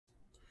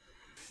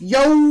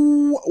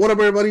Yo, what up,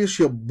 everybody? It's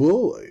your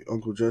boy,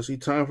 Uncle Jesse.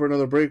 Time for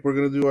another break. We're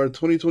going to do our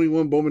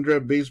 2021 Bowman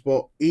Draft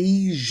Baseball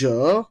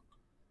Asia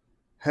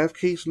half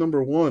case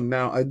number 1.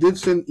 Now, I did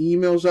send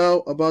emails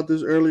out about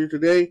this earlier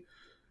today.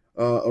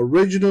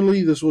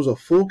 Originally, this was a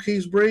full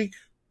case break.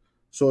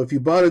 So if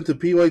you bought into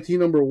PYT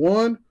number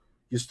 1,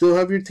 you still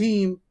have your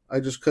team. I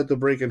just cut the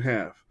break in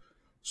half.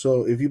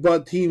 So if you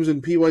bought teams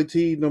in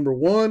PYT number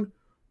 1,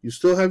 you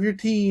still have your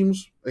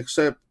teams,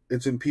 except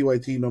it's in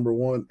PYT number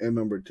 1 and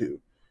number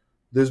 2.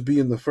 This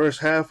being the first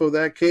half of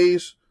that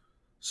case.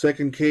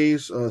 Second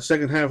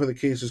half of the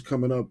case is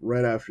coming up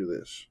right after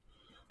this.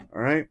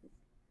 All right.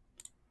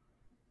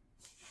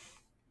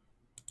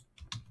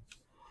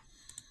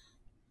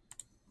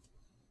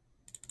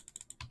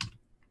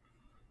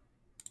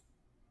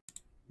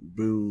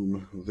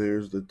 Boom.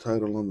 There's the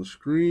title on the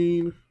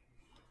screen.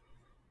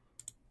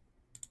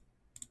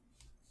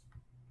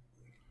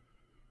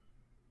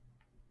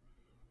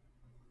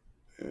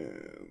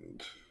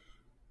 And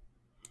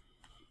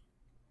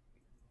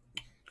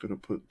gonna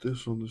put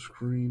this on the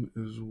screen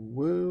as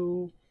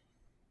well.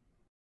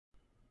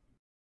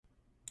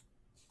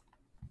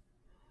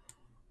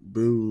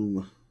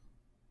 Boom.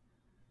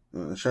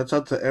 Shouts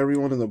out to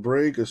everyone in the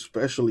break,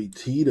 especially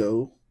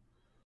Tito,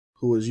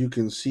 who, as you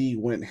can see,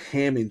 went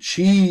ham and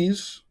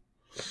cheese.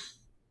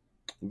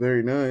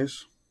 Very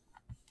nice.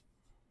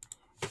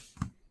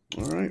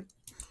 All right.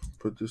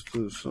 Put this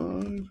to the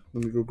side.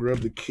 Let me go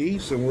grab the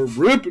case, and we're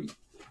ripping.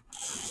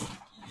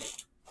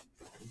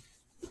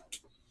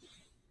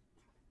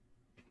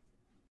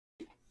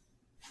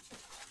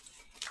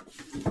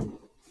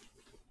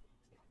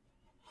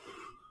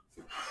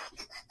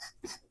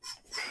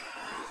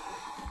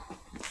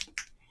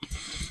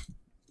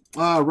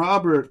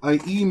 Robert, I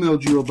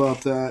emailed you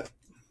about that.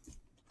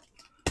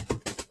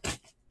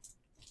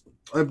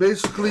 I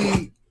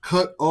basically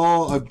cut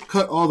all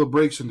the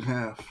breaks in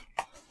half.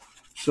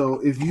 So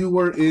if you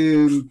were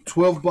in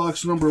 12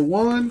 box number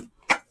 1,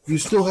 you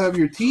still have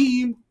your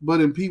team,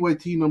 but in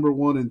PYT number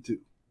 1 and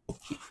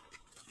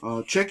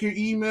 2. Check your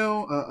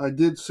email. I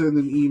did send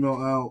an email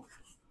out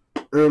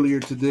earlier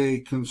today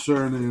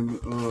concerning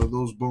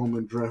those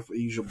Bowman Draft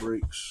Asia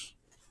breaks.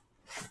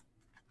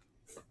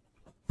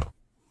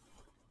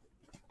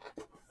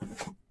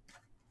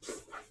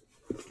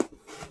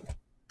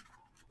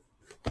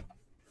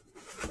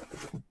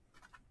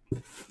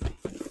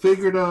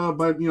 Figured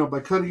by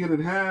cutting it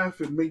in half,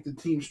 it'd make the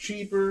teams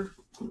cheaper,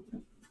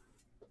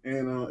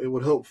 and it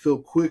would help fill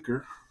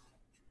quicker.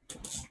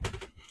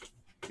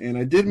 And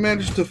I did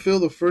manage to fill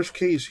the first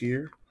case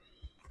here,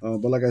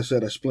 but like I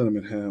said, I split them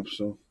in half.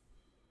 So,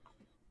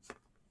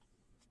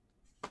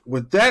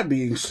 with that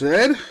being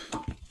said,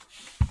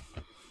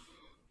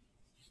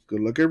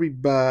 good luck,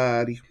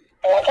 everybody.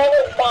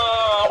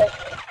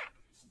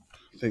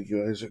 Thank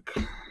you, Isaac.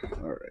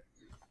 All right.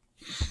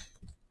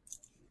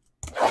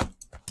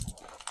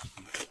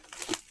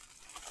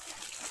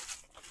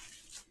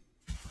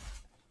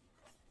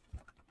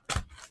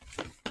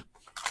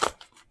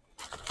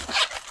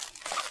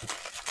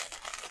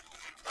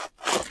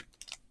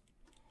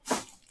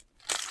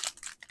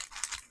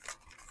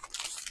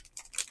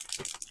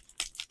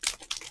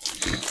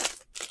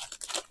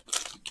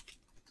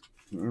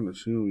 All right,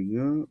 let's see what we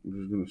got. I'm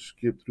just going to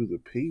skip through the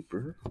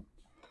paper.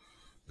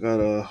 Got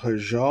a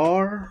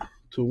Hajar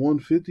to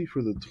 150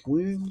 for the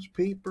Twins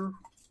paper.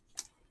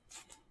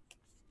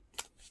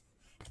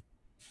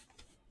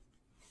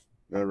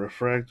 Got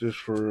refractors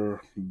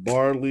for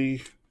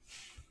Barley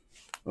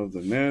of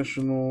the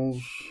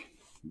Nationals,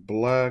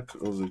 Black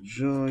of the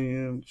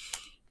Giants.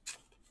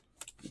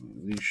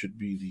 These should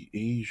be the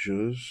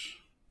Asias.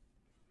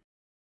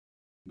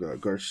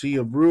 Got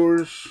Garcia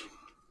Brewers,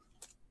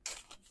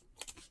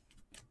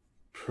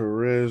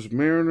 Perez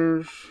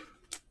Mariners,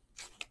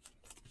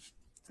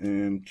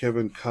 and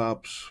Kevin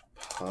Kopp's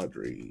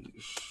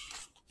Padres.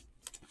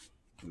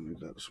 And we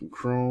got some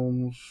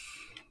chromes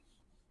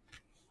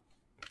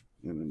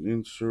and an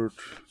insert.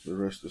 The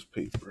rest is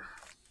paper.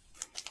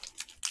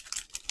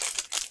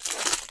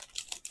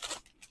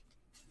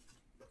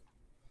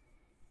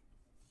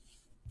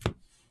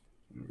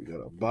 And we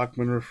got a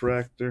Bachman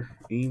refractor,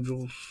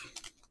 Angels.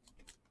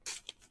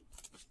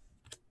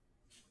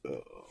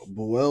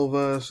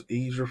 Buelvas,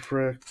 Asia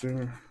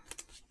refractor.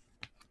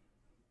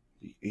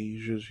 The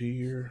Asia's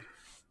here.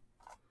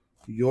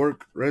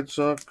 York Red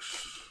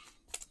Sox.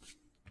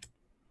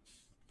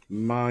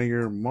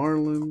 Meyer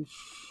Marlins.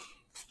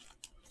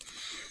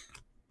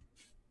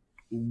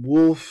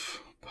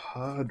 Wolf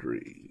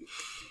Padres.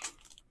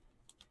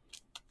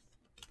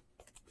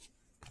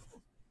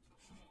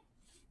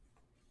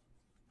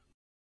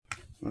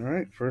 All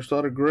right, first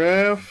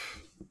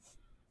autograph.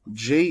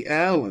 Jay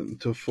Allen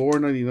to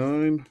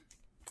 499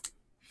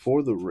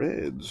 for the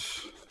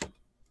Reds.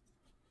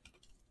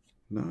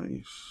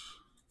 Nice.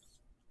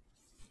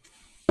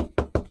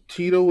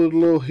 Tito with a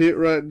little hit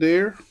right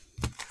there.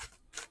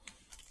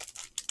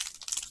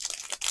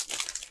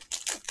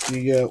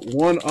 You get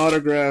one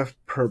autograph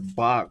per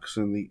box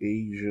in the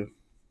Asia.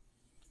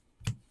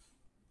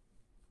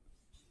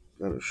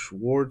 Got a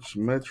Schwartz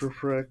Met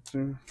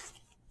refractor.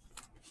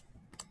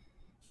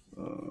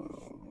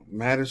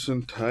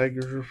 Madison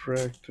Tigers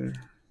refractor.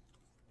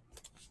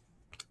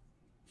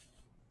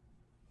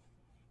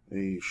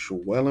 A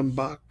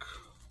Schwellenbach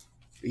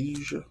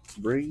Asia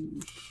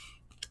Braves.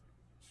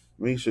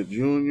 Mesa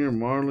Jr.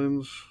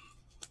 Marlins.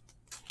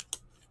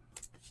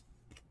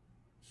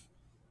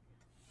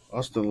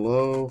 Austin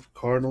Love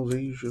Cardinals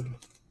Asia.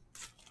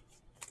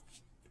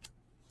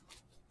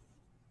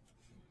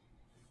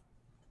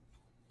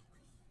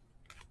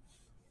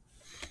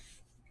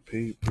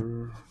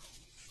 Paper.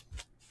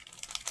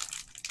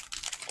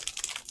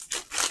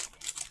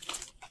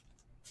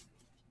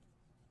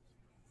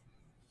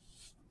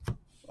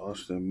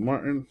 Austin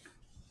Martin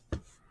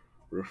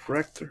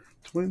refractor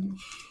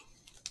Twins.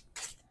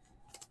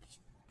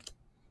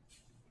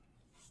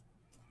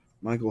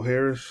 Michael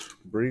Harris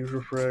Braves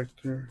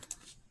refractor.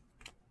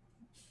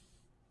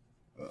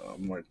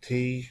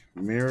 Marte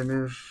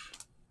Mariners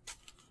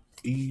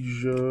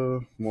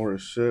Asia.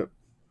 Morissette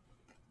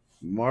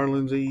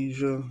Marlins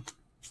Asia.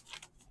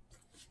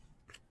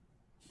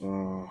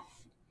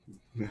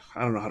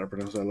 I don't know how to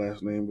pronounce that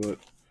last name, but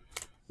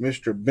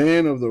Mr.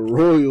 Ben of the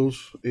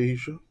Royals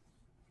Asia.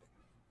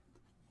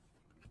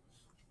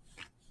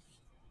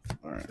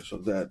 All right, so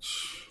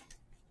that's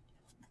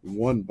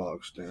one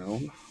box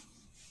down.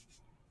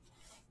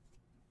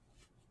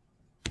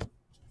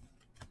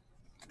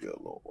 Get a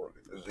little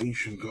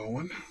organization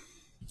going.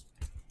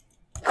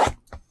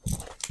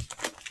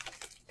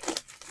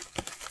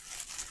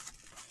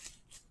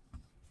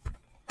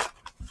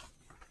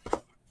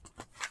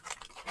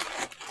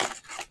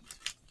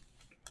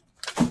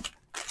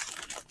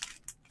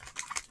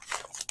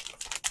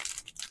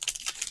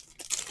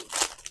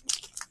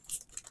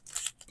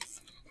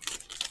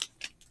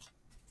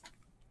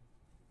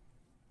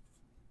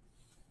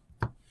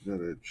 Got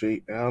a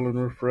Jay Allen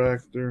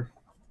refractor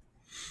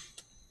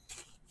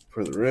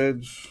for the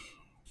Reds.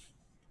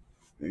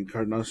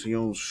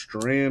 Encarnacion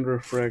Strand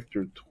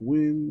refractor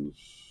Twins.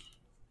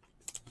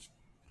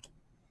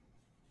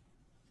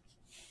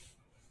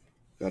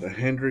 Got a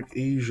Hendrick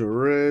Asia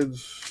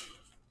Reds.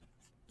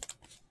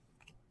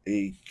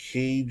 A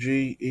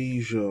KJ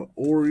Asia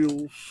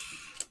Orioles.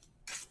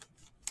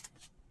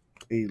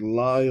 A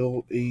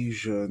Lyle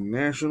Asia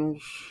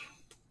Nationals.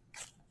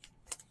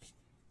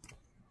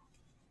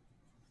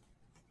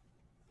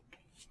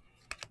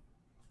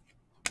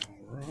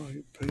 All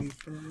right,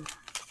 paper.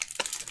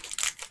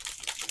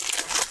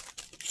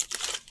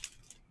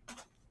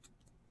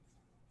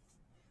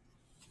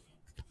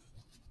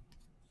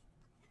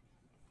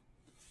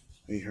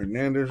 A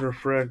Hernandez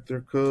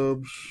refractor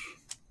Cubs.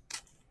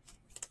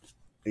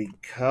 A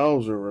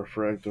Kowser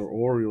refractor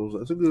Orioles.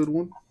 That's a good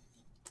one.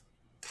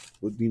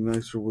 Would be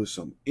nicer with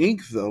some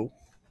ink, though.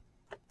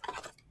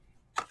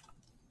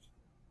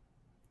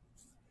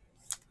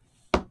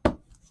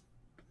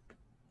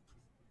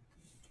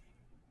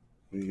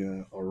 We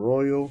got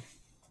Arroyo,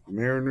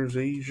 Mariners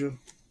Asia.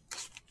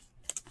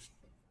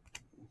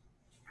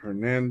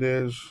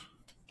 Hernandez,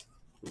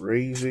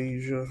 Rays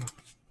Asia.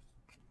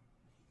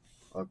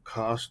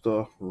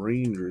 Acosta,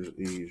 Rangers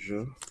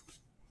Asia.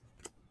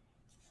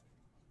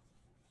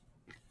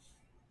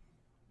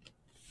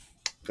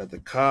 Got the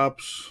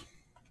Cops.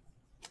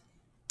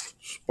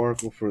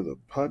 Sparkle for the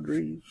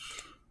Padres.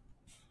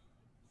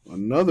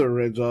 Another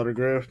Reds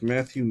autograph,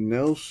 Matthew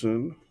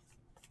Nelson.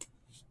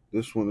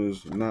 This one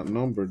is not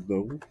numbered,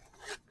 though.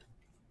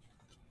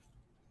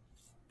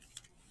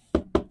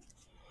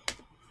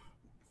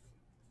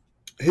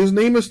 His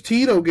name is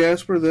Tito,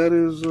 Gasper. That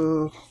is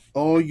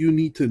all you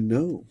need to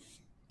know.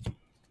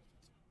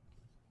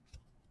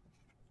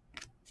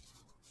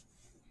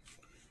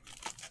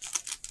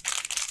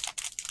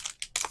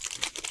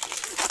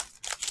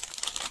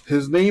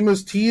 His name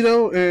is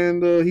Tito,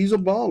 and he's a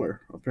baller,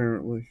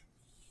 apparently.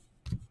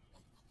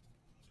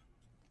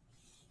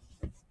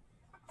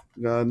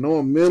 Got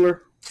Noah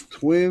Miller,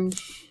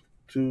 Twins,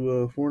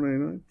 to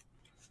 $4.99.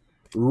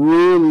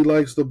 Really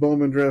likes the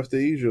Bowman draft to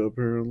Asia,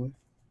 apparently.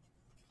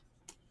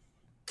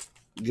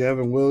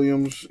 Gavin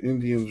Williams,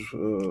 Indians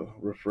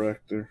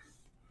refractor.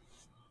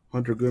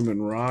 Hunter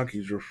Goodman,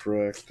 Rockies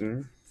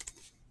refractor.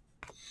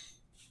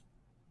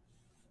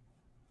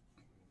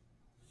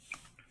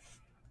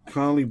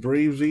 Conley,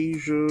 Braves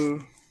Asia.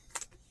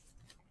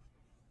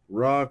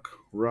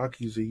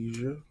 Rockies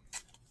Asia.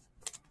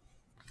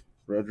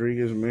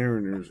 Rodriguez,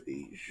 Mariners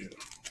Asia.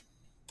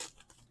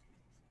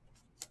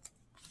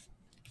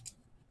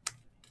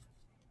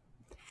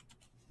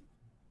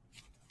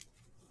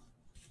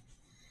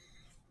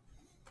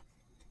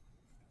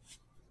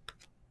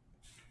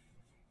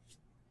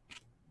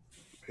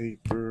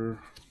 Paper.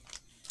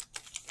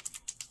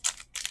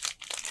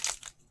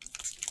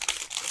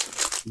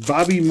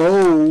 Bobby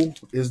Moe.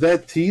 Is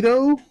that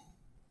Tito?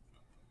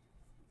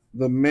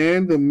 The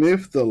man, the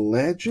myth, the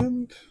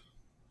legend?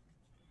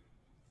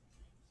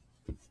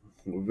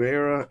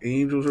 Rivera,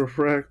 Angels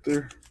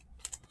refractor.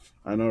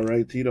 I know,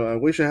 right, Tito? I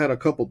wish I had a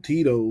couple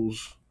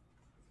Titos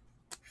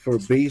for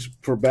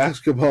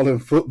basketball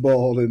and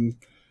football and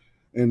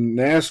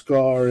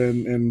NASCAR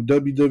and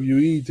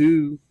WWE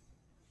too.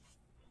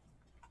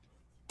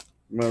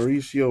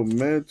 Mauricio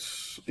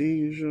Mets,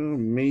 Asia.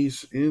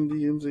 Mace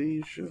Indians,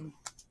 Asia.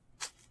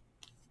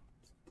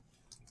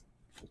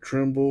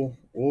 Trimble,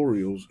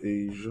 Orioles,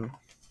 Asia.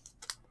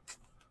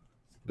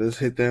 Let's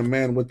hit that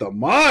man with the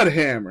mod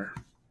hammer.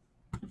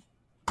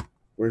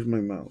 Where's my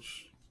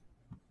mouse?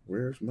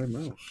 Where's my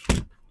mouse?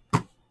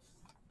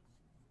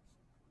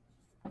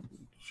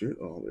 Shit,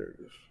 oh, there it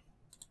is.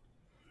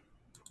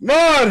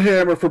 Mod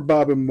hammer for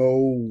Bobby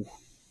Moe.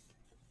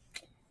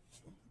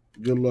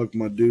 Good luck,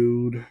 my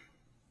dude.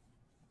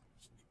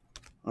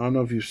 I don't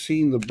know if you've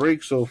seen the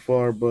break so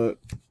far, but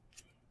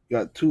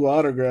got 2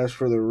 autographs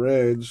for the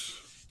Reds.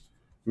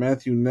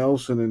 Matthew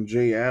Nelson and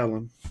Jay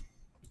Allen.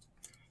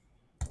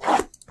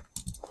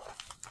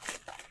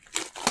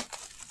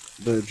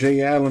 The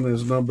Jay Allen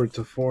is numbered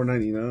to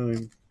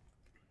 499.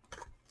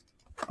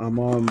 I'm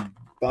on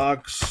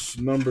box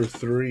number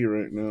 3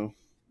 right now.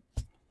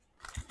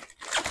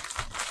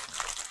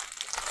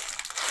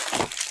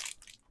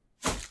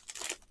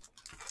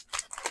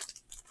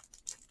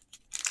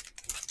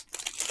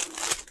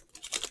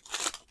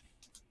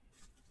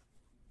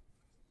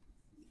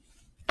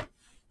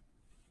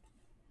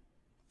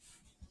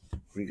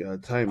 We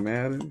got Ty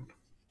Madden,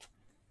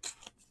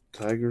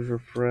 Tigers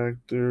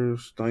refractor,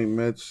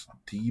 Steinmetz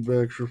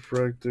D-backs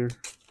refractor.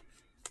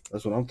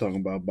 That's what I'm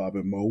talking about,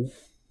 Bobby Moe.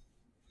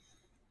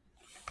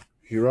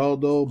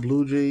 Giraldo,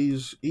 Blue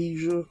Jays,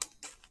 Asia.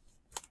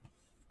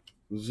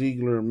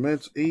 Ziegler,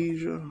 Mets,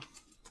 Asia.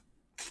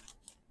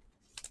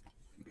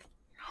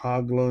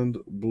 Hoglund,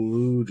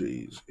 Blue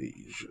Jays,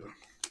 Asia.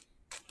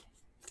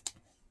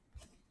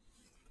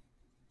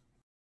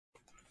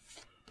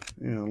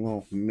 And a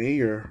little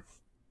Mayer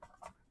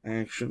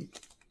action.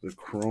 The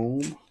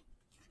Chrome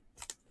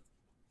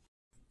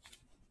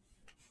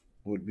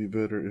would be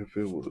better if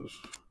it was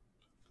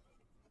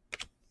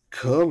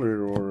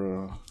colored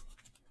or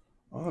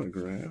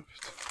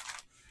autographed.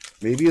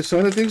 Maybe a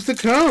sign of things to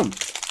come.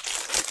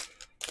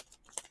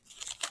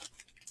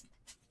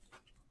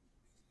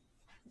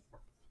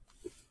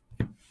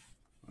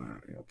 All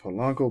right,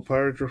 Polanco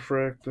Pirate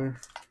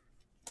refractor.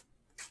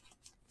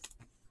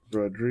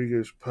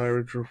 Rodriguez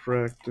Pirate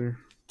refractor.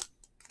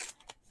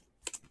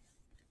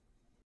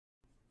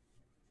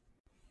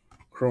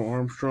 Crow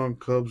Armstrong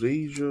Cubs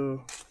Asia.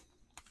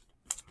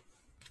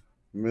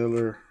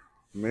 Miller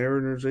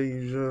Mariners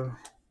Asia.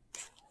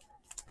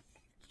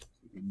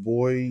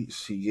 Boy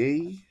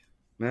CA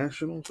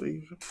Nationals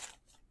Asia.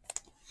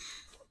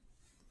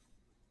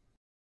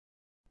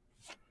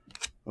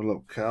 A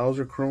little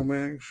Kowser Chrome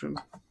action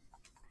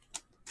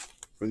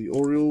for the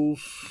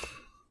Orioles.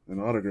 An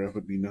autograph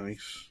would be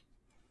nice.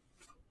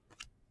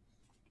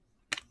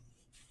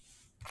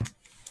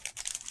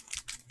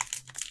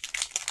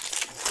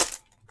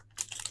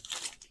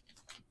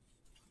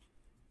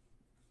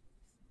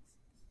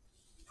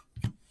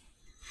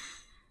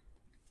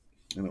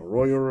 And a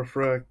Royal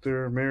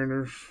refractor,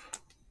 Mariners.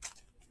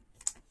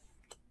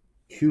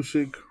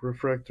 Cusick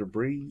refractor,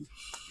 Braves.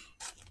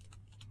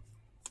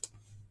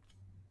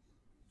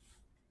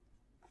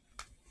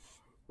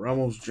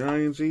 Ramos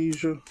Giants,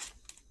 Asia.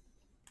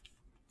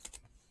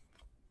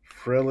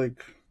 Frelick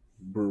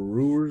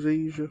Brewers,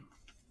 Asia.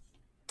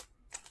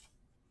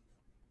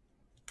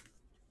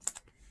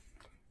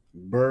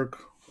 Burke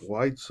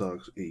White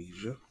Sox,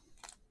 Asia.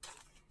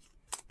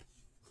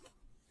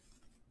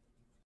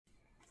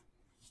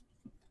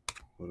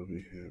 What do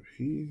we have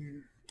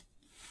here?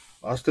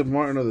 Austin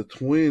Martin of the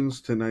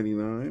Twins to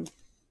 99.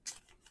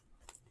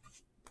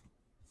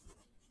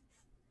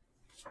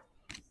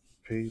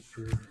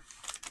 Paper.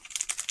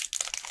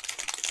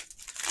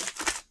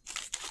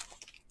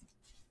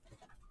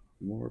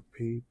 More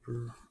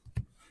paper.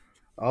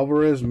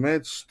 Alvarez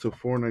Mets to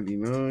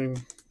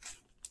 499.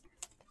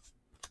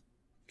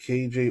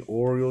 KJ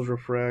Orioles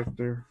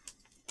refractor.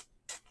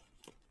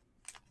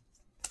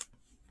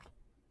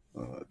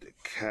 De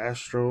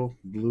Castro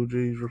Blue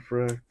Jays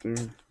refractor.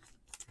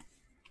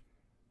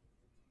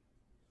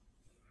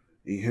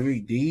 A Henry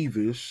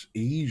Davis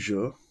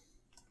Asia.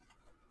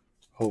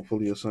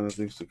 Hopefully a sign of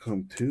things to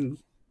come too.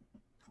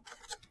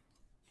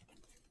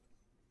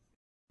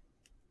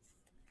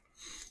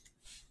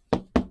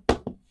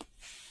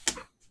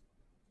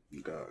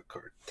 Got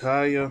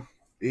Cartaya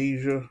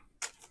Asia.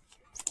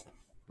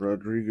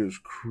 Rodriguez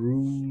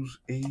Cruz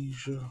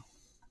Asia.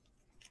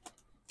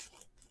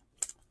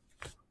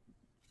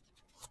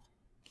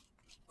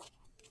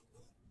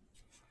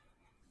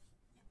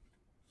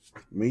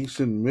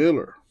 Mason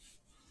Miller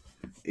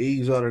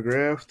A's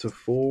autograph to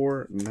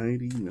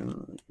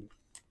 499.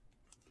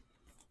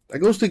 That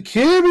goes to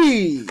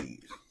Kimmy.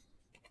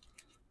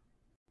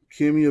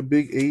 Kimmy, a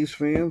big A's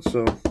fan,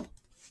 so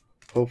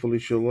hopefully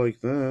she'll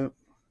like that.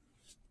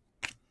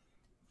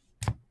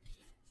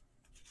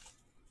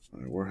 All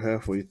right, we're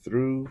halfway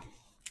through.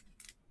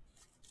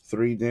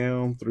 3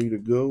 down, 3 to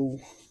go.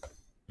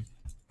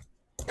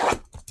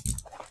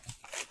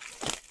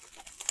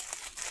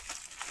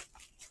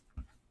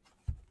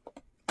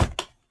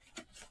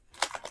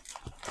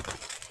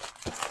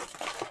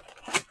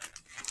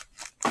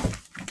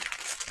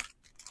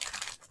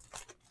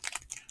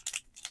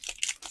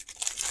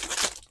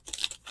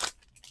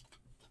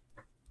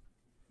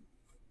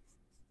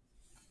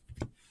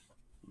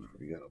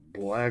 got a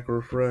black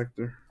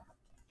refractor.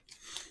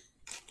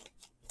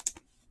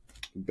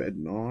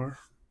 Bednar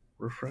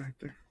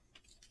refractor.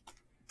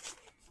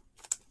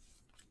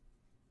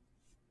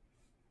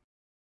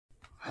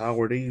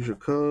 Howard Asia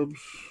Cubs.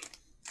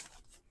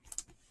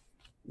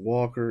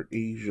 Walker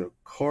Asia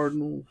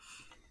Cardinals.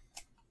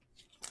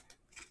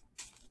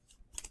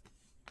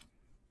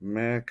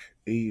 Mac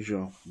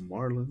Asia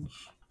Marlins.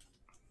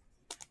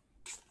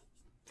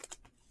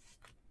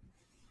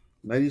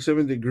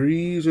 97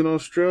 degrees in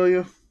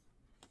Australia.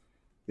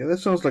 Yeah, that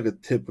sounds like a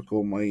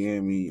typical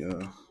Miami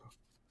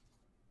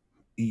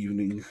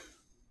evening.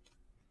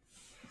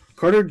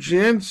 Carter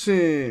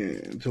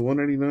Jensen to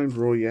 199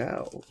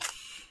 Royales.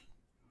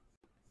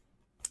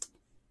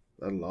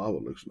 That lava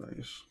looks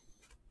nice.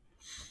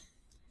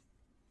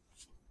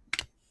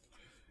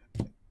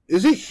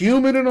 Is it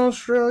humid in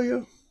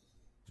Australia?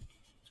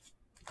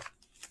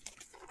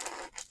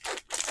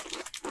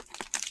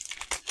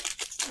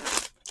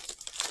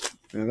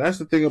 And that's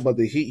the thing about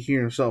the heat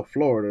here in South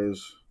Florida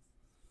is,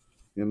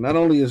 you know, not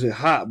only is it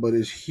hot, but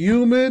it's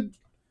humid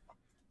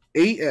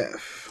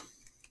AF.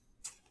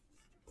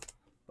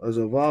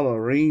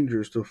 Zavala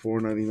Rangers to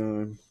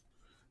 $4.99.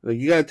 Like,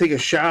 you gotta take a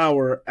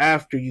shower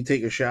after you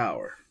take a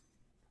shower.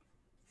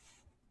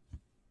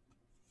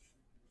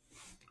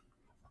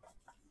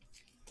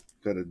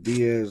 Got a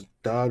Diaz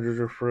Dodgers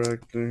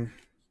refractor.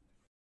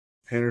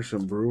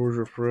 Henderson Brewers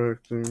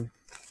refractor.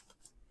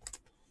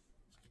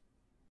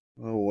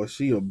 Oh, I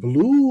see a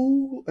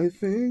blue, I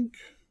think.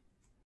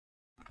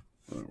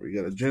 We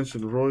got a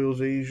Jensen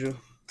Royals Asia.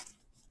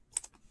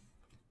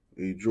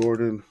 A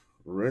Jordan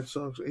Red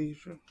Sox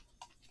Asia.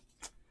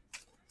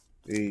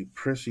 A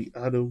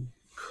Preciado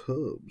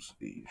Cubs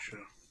Asia.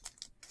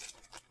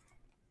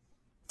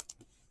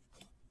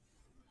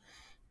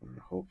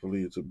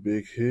 Hopefully it's a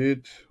big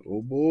hit.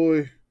 Oh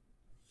boy.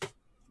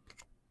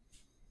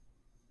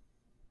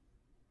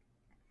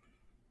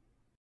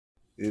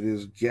 It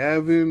is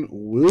Gavin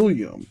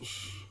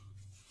Williams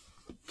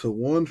to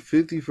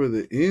 150 for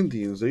the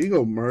Indians. There you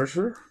go,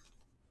 Mercer.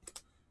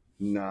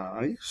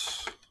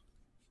 Nice.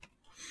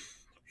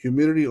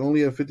 Humidity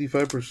only at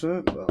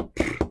 55%.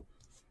 Oh,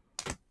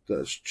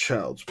 that's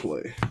child's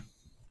play.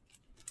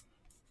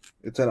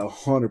 It's at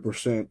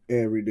 100%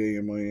 every day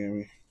in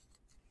Miami.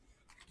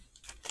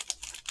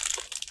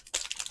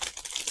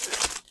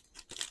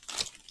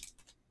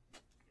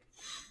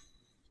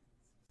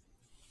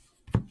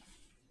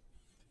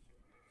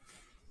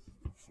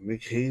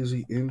 Nick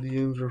Hazy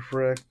Indians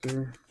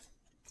refractor.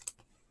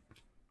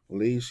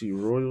 Lacey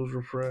Royals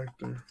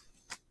refractor.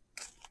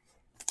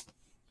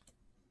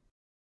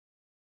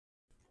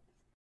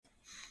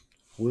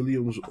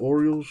 Williams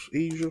Orioles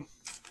Asia.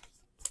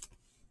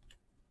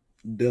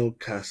 Del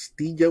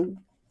Castillo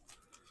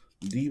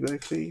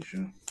D-backs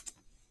Asia.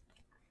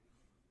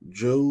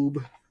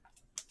 Job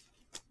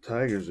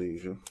Tigers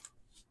Asia.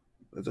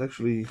 That's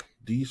actually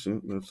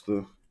decent. That's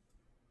the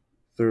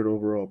third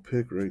overall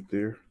pick right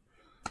there.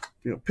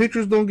 You know,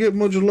 pitchers don't get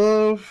much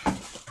love,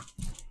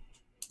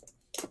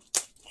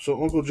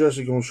 so Uncle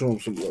Jesse gonna show him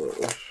some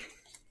love.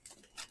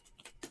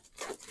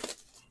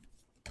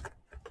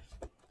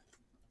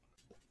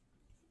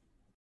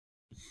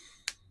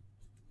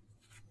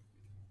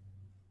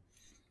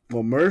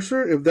 Well,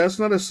 Mercer, if that's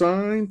not a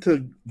sign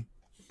to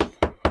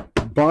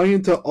buy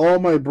into all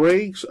my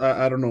breaks,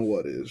 I don't know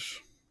what is.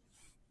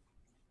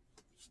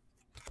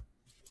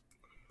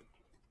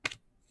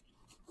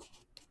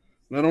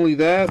 Not only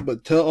that,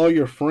 but tell all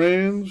your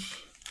friends.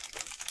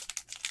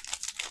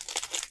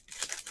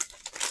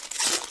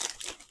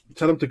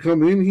 Tell them to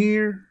come in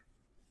here,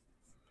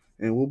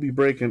 and we'll be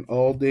breaking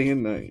all day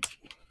and night.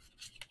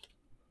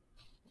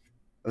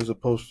 As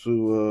opposed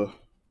to,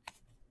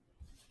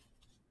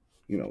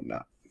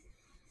 not.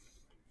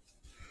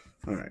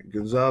 All right,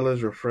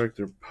 Gonzalez,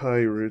 Refractor,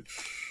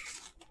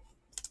 Pirates.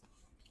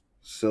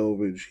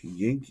 Salvage,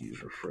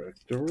 Yankees,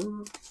 Refractor.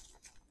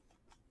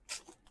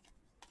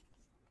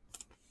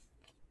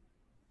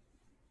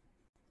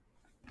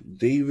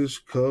 Davis,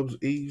 Cubs,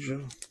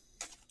 Asia.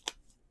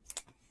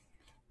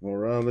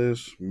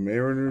 Morales,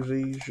 Mariners,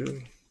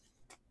 Asia.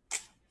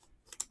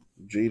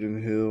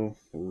 Jaden Hill,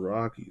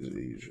 Rockies,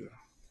 Asia.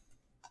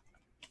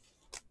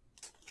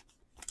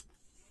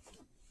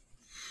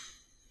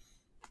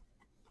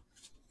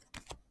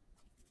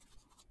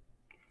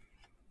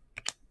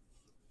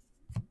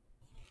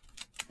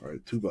 All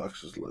right, 2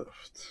 boxes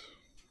left.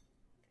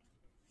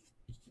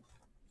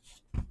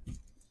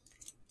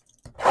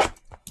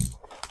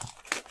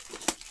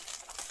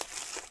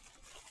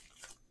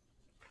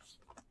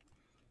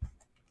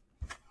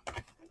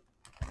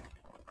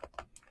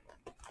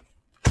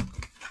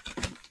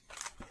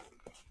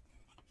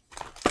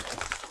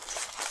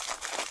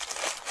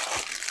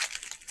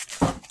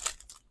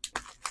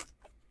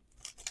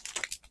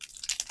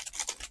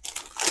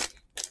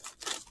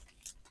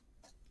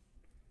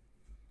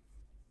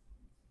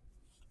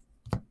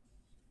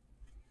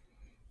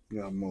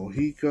 Got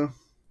Mojica,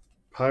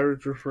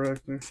 Pirates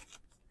refractor.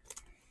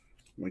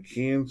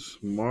 McCann's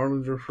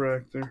Marlins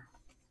refractor.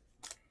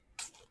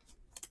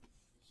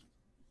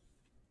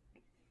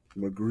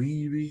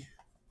 McGreevy,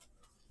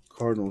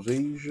 Cardinals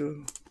Asia.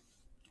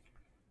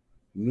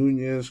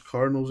 Nunez,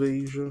 Cardinals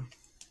Asia.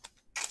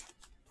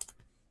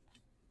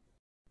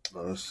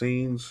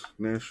 Saints,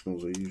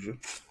 Nationals Asia.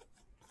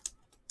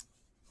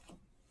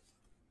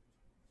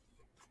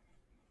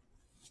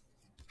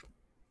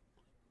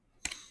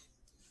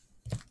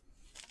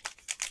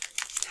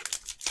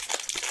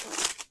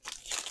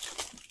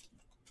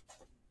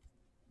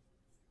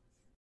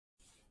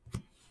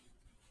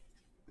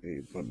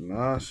 A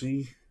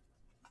Benassi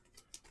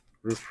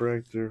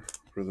refractor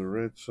for the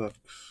Red Sox.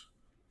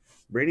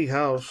 Brady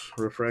House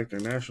refractor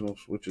Nationals,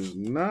 which is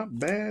not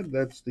bad.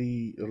 That's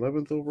the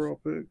 11th overall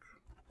pick.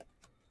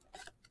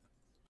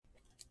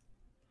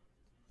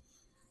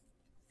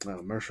 Now,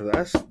 Mercer,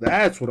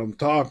 that's what I'm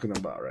talking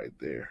about right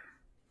there.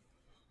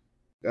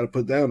 Got to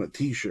put down a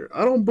T-shirt.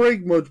 I don't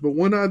break much, but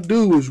when I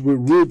do, it's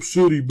with Rip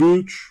City,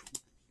 bitch.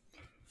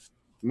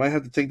 Might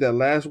have to take that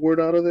last word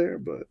out of there,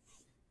 but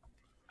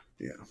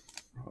yeah.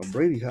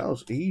 Brady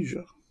House,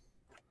 Asia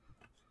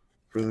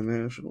for the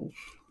Nationals.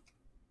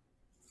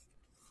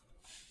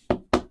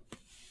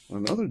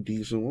 Another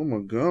decent one,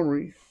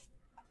 Montgomery.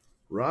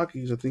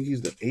 Rockies, I think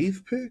he's the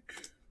 8th pick.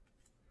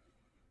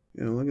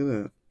 Yeah, look at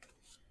that.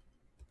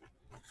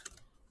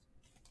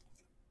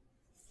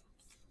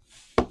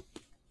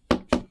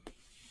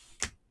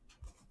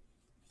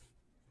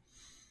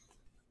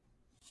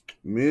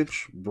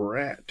 Mitch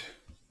Bratt,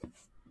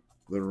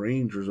 the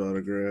Rangers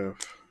autograph.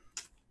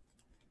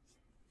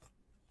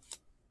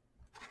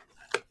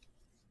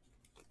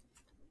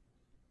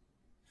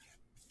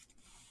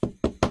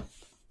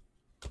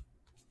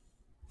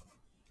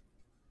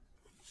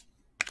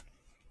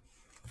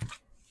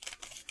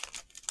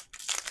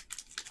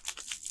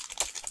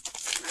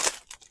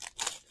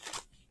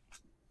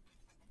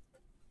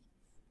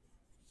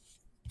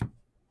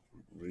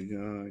 We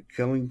got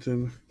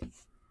Kellington,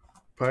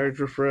 Pirates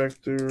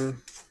refractor.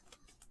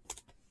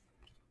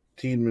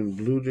 Tiedemann,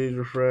 Blue Jays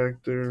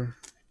refractor.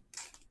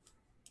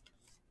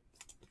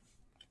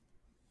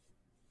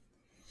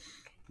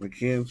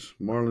 McCants,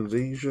 Marlins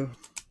Asia.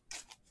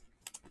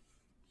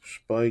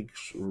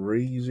 Spikes,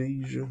 Rays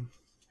Asia.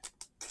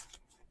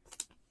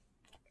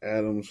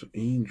 Adams,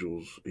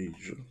 Angels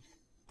Asia.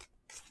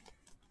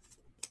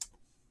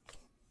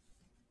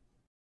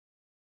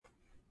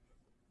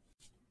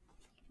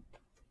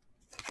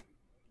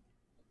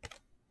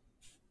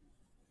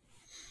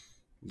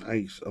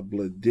 Nice. A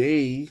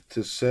Blade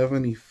to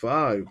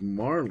 75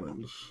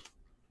 Marlins.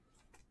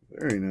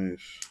 Very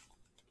nice.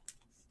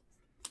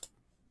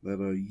 That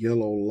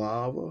yellow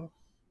lava.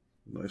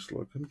 Nice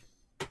looking.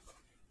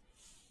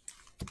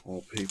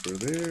 All paper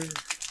there.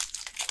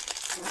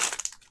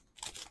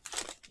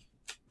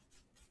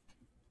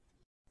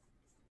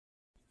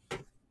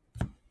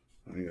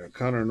 I got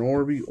Connor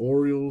Norby,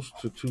 Orioles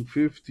to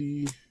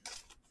 250.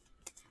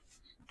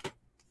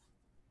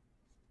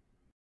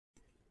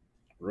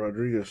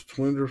 Rodriguez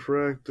Twin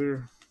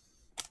refractor.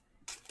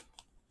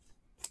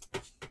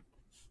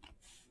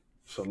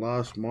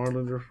 Salas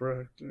Marlins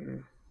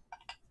refractor.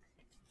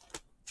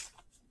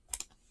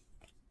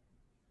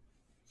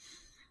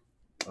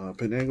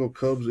 Penango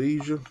Cubs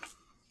Asia.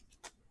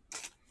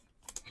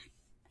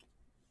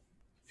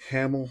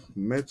 Hamill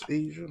Mets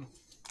Asia.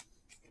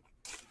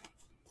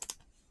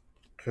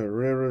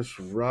 Carreras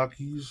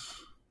Rockies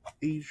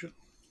Asia.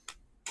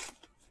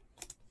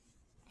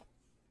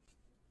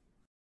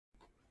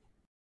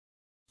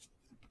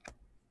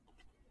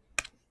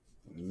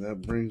 And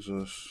that brings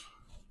us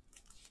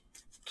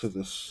to the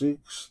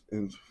 6th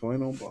and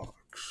final box.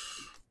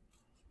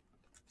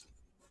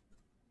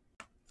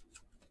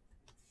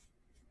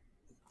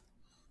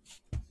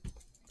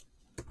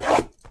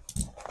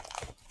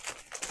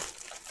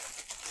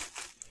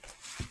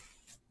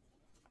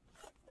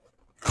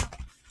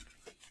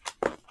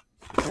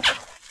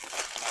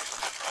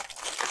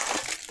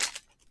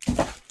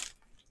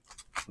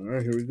 All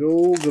right, here we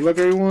go. Good luck,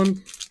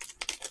 everyone,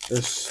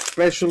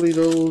 especially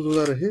those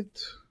without a hit.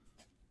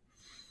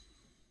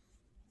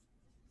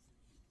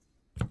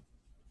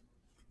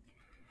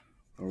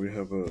 We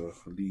have a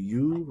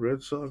Liu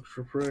Red Sox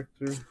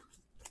refractor.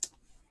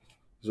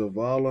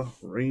 Zavala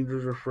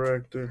Rangers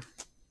refractor.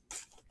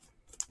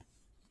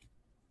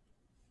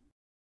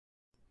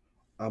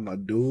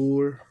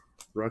 Amador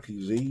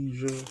Rockies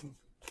Asia.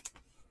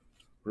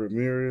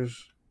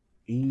 Ramirez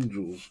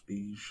Angels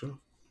Asia.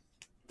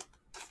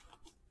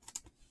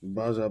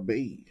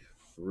 Bazabe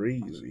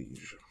Rays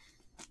Asia.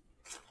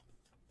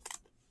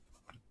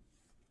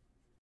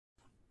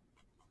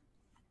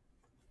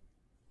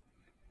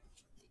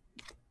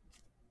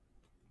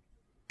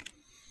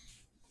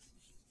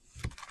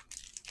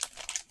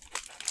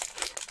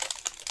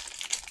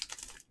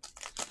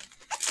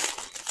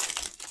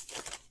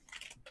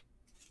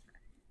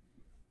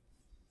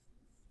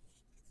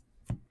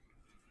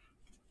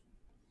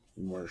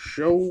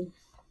 Marshall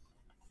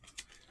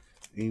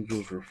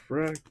Angels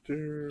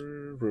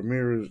refractor.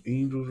 Ramirez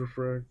Angels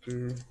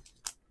refractor.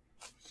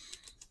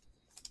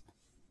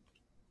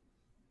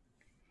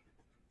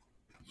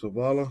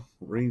 Zavala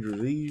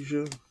Rangers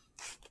Asia.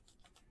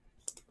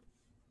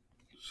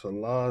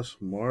 Salas,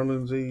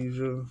 Marlins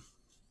Asia.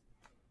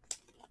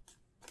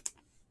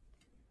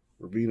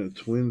 Rabina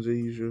Twins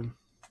Asia.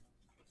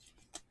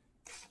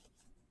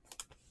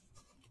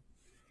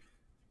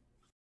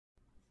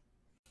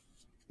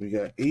 We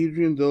got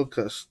Adrian Del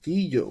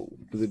Castillo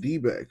for the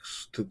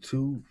D-backs to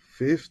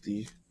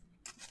 250.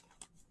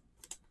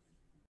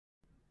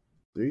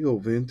 There you go,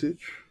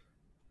 vintage.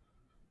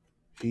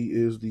 He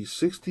is the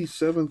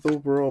 67th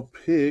overall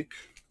pick.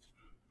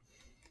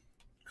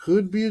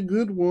 Could be a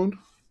good one.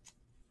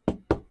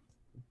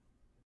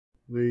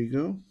 There you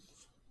go.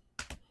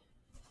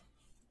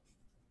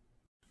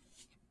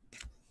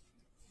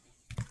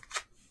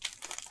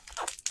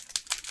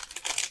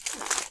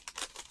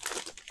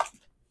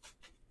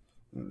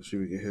 Let's see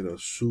if we can hit a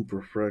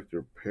super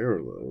fractor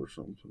parallel or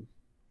something.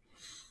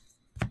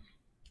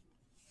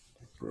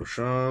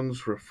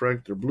 Roshan's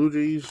refractor Blue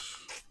Jays.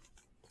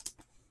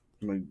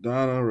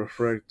 McDonough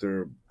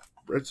refractor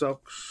Red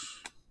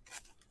Sox.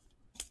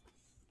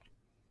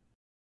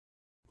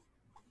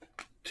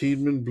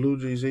 Tiedemann Blue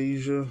Jays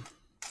Asia.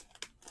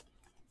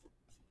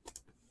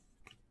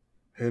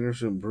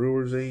 Henderson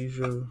Brewers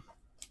Asia.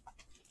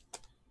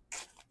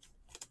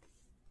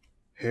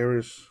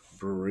 Harris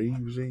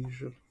Braves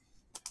Asia.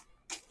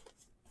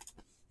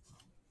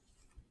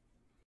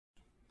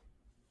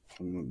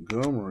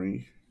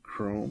 Montgomery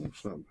Chrome,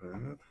 it's not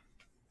bad.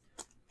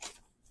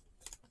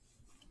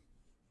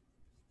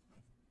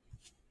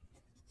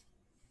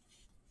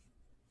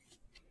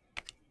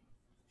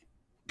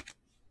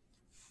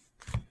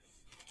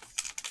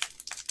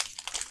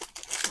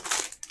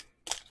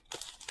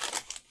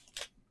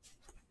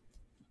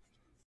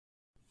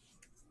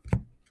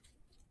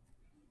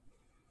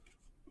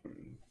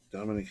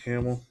 Dominic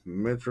Hamill,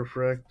 Mets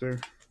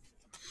refractor.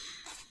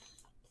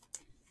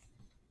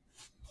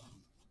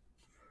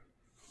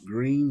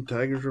 Green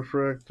Tigers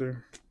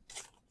refractor.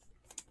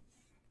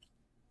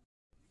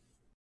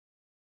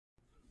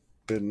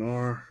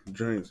 Bednar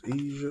Giants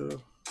Asia.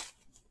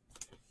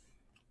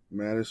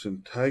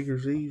 Madison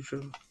Tigers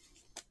Asia.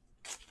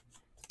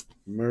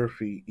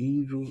 Murphy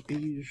Angels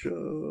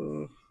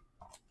Asia.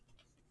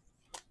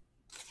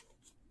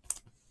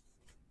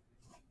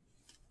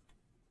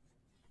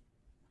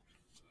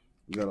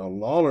 Got a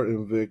Lawler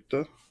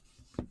Invicta.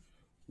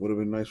 Would have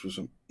been nice with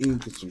some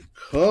ink and some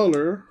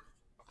color.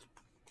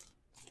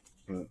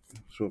 But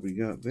that's what we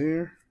got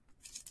there.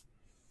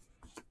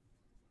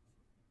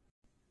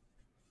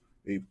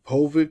 A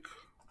Povik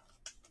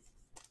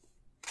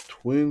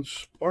Twin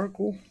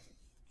Sparkle.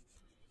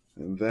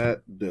 And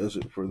that does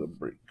it for the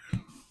break.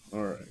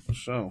 All right,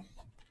 so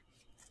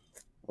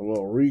a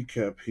little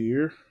recap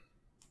here.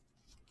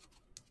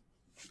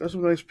 Got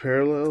some nice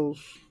parallels.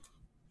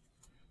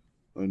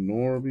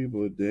 Norby,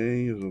 Blade,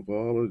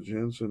 Zavala,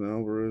 Jensen,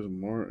 Alvarez,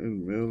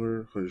 Martin,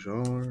 Miller,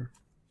 Hajar.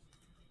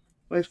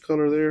 Nice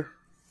color there.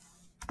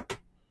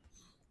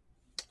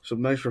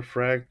 Some nice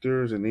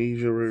refractors and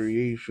Asia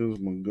variations.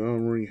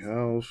 Montgomery,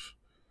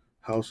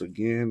 House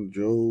again,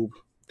 Job,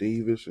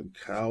 Davis, and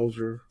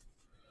Cowser.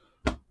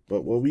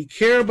 But what we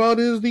care about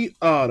is the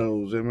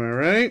autos, am I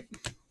right?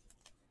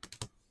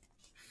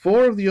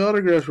 4 of the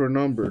autographs were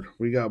numbered.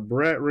 We got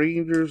Brat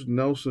Rangers,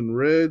 Nelson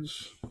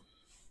Reds,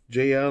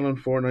 Jay Allen,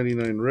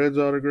 499 Reds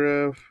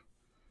autograph,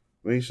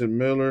 Mason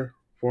Miller,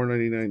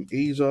 499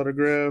 A's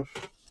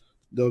autograph,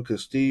 Del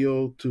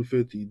Castillo,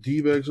 250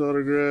 D-backs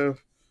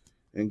autograph,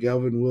 and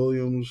Galvin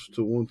Williams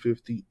to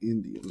 150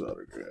 Indians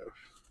autograph.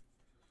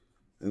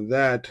 And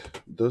that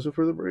does it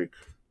for the break.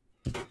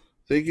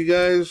 Thank you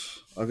guys.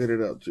 I'll get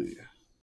it out to you.